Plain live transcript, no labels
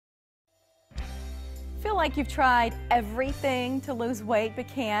Feel like you've tried everything to lose weight but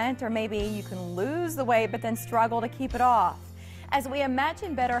can't, or maybe you can lose the weight but then struggle to keep it off. As we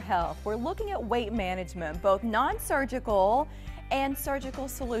imagine better health, we're looking at weight management, both non-surgical and surgical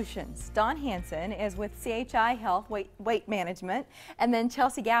solutions. Dawn Hansen is with CHI Health Weight Management, and then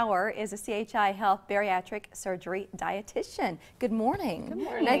Chelsea Gower is a CHI Health Bariatric Surgery Dietitian. Good morning. Good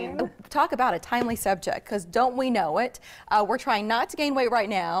morning. Now, talk about a timely subject, because don't we know it? We're trying not to gain weight right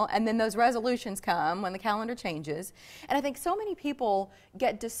now, and then those resolutions come when the calendar changes. And I think so many people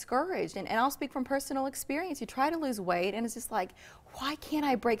get discouraged, and I'll speak from personal experience. You try to lose weight, and it's just like, why can't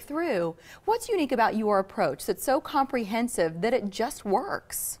I break through? What's unique about your approach that's so comprehensive that it just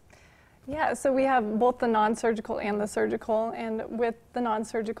works? Yeah, so we have both the non-surgical and the surgical, and with the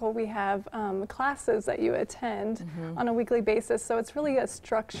non-surgical we have classes that you attend on a weekly basis, so it's really a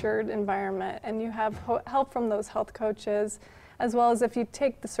structured environment, and you have help from those health coaches, as well as if you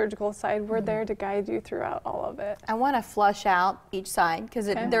take the surgical side, we're there to guide you throughout all of it. I want to flush out each side, because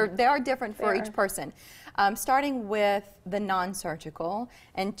they are different for each person. Starting with the non-surgical,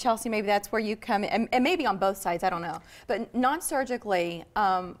 and Chelsea, maybe that's where you come in, and maybe on both sides, I don't know. But non-surgically,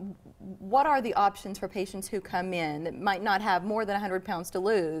 what are the options for patients who come in that might not have more than 100 pounds to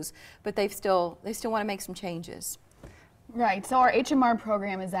lose, but they still want to make some changes? Right, so our HMR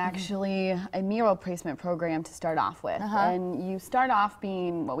program is actually a meal replacement program to start off with. And you start off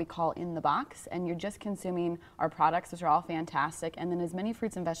being what we call in the box, and you're just consuming our products, which are all fantastic, and then as many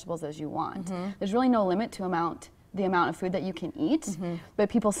fruits and vegetables as you want. There's really no limit to the amount of food that you can eat, but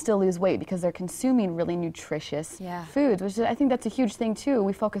people still lose weight because they're consuming really nutritious foods, which I think that's a huge thing too.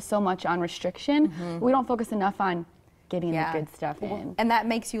 We focus so much on restriction, we don't focus enough on getting the good stuff in. And that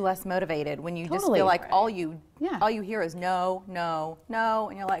makes you less motivated when you just feel like all you hear is no, no, no,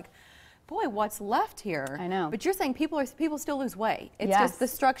 and you're like, boy, what's left here? I know. But you're saying people still lose weight. It's just the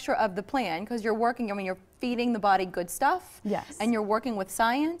structure of the plan, because you're working, I mean, you're feeding the body good stuff, and you're working with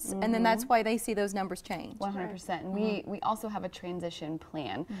science, and then that's why they see those numbers change. 100%. And we also have a transition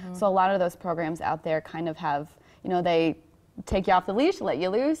plan. So a lot of those programs out there kind of have, you know, they take you off the leash, let you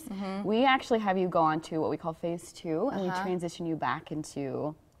loose. We actually have you go on to what we call phase 2, and we transition you back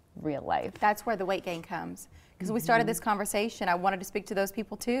into real life. That's where the weight gain comes. Because we started this conversation, I wanted to speak to those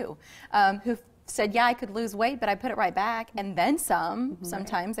people too, who said, yeah, I could lose weight, but I put it right back, and then some.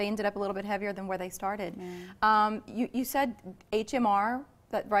 Sometimes they ended up a little bit heavier than where they started. You said HMR,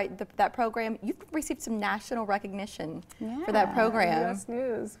 that program, you've received some national recognition for that program. U.S.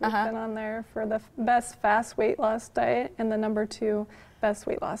 News. We've been on there for the best fast weight loss diet and the #2 best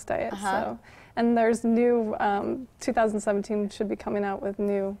weight loss diet. So, and there's new, 2017 should be coming out with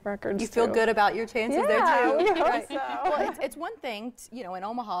new records. You feel good about your chances there too? We hope so. Well, it's one thing, you know, in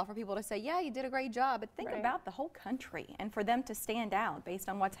Omaha for people to say, yeah, you did a great job, but think about the whole country and for them to stand out based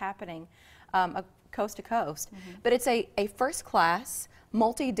on what's happening coast to coast. But it's a first class,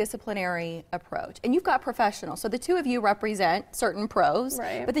 multidisciplinary approach. And you've got professionals. So the two of you represent certain pros,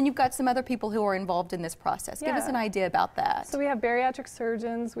 but then you've got some other people who are involved in this process. Give us an idea about that. So we have bariatric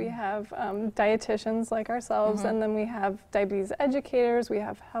surgeons, we have dietitians like ourselves, and then we have diabetes educators, we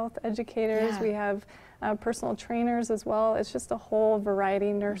have health educators, we have personal trainers as well. It's just a whole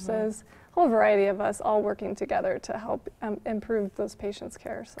variety, nurses, whole variety of us all working together to help improve those patients'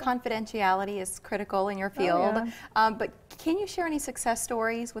 care. So. Confidentiality is critical in your field, but can you share any success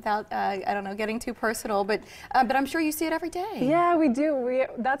stories without, I don't know, getting too personal, but I'm sure you see it every day. Yeah, we do.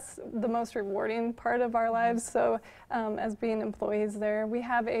 That's the most rewarding part of our lives. So as being employees there, we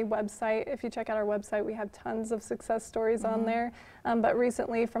have a website. If you check out our website, we have tons of success stories on there. But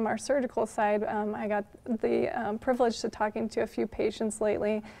recently from our surgical side, I got the privilege to talking to a few patients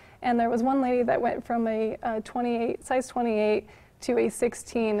lately. And there was one lady that went from a size 28 to a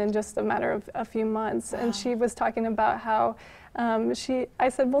 16 in just a matter of a few months. And she was talking about how I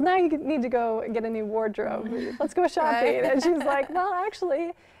said, well, now you need to go get a new wardrobe. Let's go shopping. And she's like, well,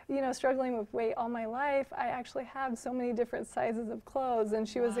 actually, you know, struggling with weight all my life, I actually have so many different sizes of clothes. And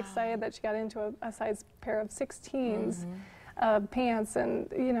she was excited that she got into a size pair of 16s. Pants, and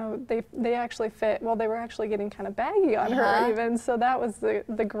you know, they actually fit. Well, they were actually getting kind of baggy on her even, so that was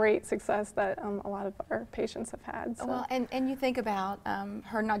the great success that a lot of our patients have had. So. Well, and you think about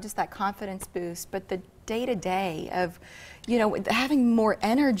her, not just that confidence boost, but the day-to-day of, you know, having more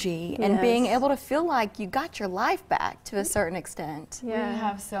energy and being able to feel like you got your life back to a certain extent. We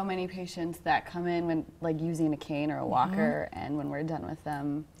have so many patients that come in when like using a cane or a walker, and when we're done with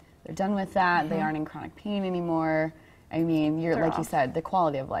them, they're done with that. They aren't in chronic pain anymore. I mean, you're like you said, the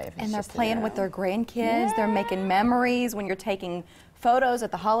quality of life. And they're playing with their grandkids. They're making memories when you're taking photos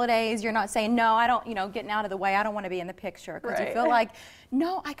at the holidays, you're not saying, no, I don't, getting out of the way, I don't want to be in the picture, because you feel like,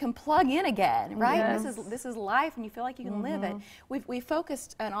 no, I can plug in again, right? Yes. This is life, and you feel like you can live it. We've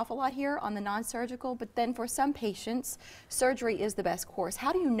focused an awful lot here on the non-surgical, but then for some patients, surgery is the best course.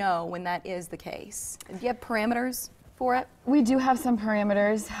 How do you know when that is the case? Do you have parameters for it? We do have some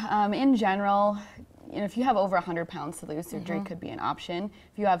parameters. In general, if you have over 100 pounds to lose, surgery could be an option.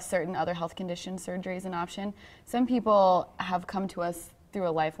 If you have certain other health conditions, surgery is an option. Some people have come to us through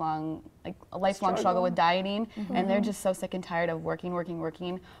a lifelong struggle with dieting, and they're just so sick and tired of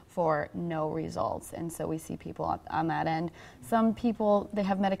working for no results. And so we see people on that end. Some people, they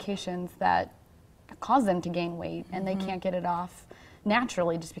have medications that cause them to gain weight, and they can't get it off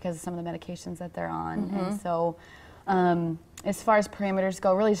naturally just because of some of the medications that they're on. And so as far as parameters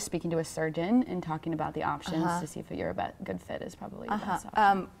go, really just speaking to a surgeon and talking about the options to see if you're a good fit is probably the best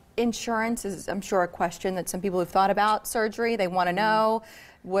option. Insurance is, I'm sure, a question that some people who've thought about surgery, they want to know,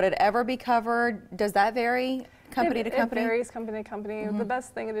 would it ever be covered? Does that vary company to company? It varies company to company. The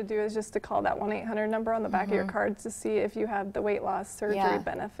best thing to do is just to call that 1-800 number on the back of your card to see if you have the weight loss surgery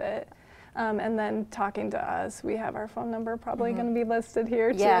benefit. And then talking to us, we have our phone number probably going to be listed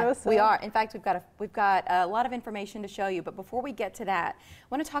here too. Yeah, so. we are. In fact, we've got a lot of information to show you. But before we get to that, I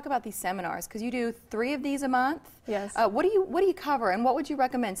want to talk about these seminars, because you do 3 of these a month. Yes. What do you cover, and what would you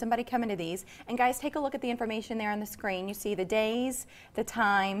recommend somebody coming to these? And guys, take a look at the information there on the screen. You see the days, the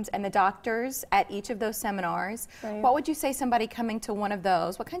times, and the doctors at each of those seminars. Right. What would you say somebody coming to one of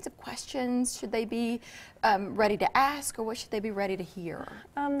those? What kinds of questions should they be ready to ask, or what should they be ready to hear?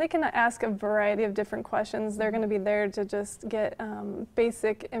 They can ask a variety of different questions. They're going to be there to just get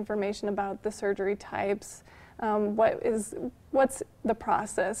basic information about the surgery types. What's the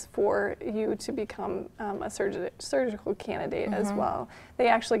process for you to become a surgical candidate as well. They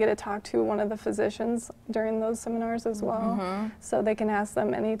actually get to talk to one of the physicians during those seminars as well, so they can ask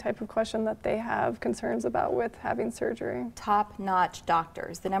them any type of question that they have concerns about with having surgery. Top-notch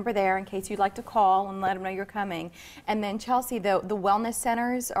doctors. The number there in case you'd like to call and let them know you're coming. And then Chelsea, the wellness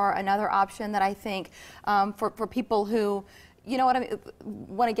centers are another option that I think for people who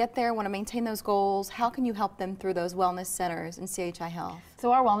want to get there, want to maintain those goals. How can you help them through those wellness centers in CHI Health?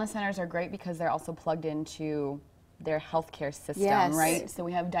 So our wellness centers are great because they're also plugged into their healthcare system, right? So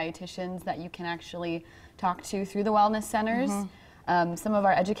we have dietitians that you can actually talk to through the wellness centers. Some of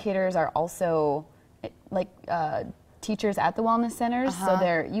our educators are also teachers at the wellness centers,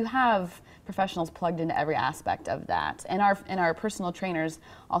 so you have professionals plugged into every aspect of that. And our personal trainers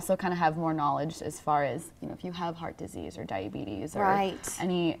also kind of have more knowledge as far as, if you have heart disease or diabetes or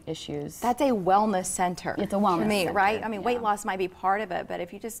any issues. That's a wellness center. It's a wellness to me, center, right? I mean, weight loss might be part of it, but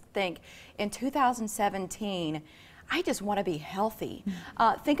if you just think in 2017, I just want to be healthy.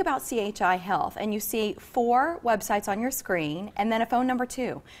 Think about CHI Health, and you see 4 websites on your screen, and then a phone number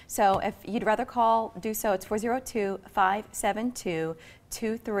too. So if you'd rather call, do so. It's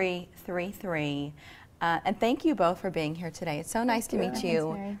 402-572-2333. And thank you both for being here today. It's so nice to meet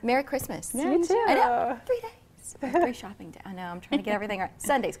you. Merry Christmas. Yeah, you too. I know, 3 days. 3 shopping days. I know, I'm trying to get everything right.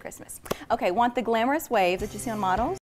 Sunday's Christmas. Okay, want the glamorous waves that you see on models?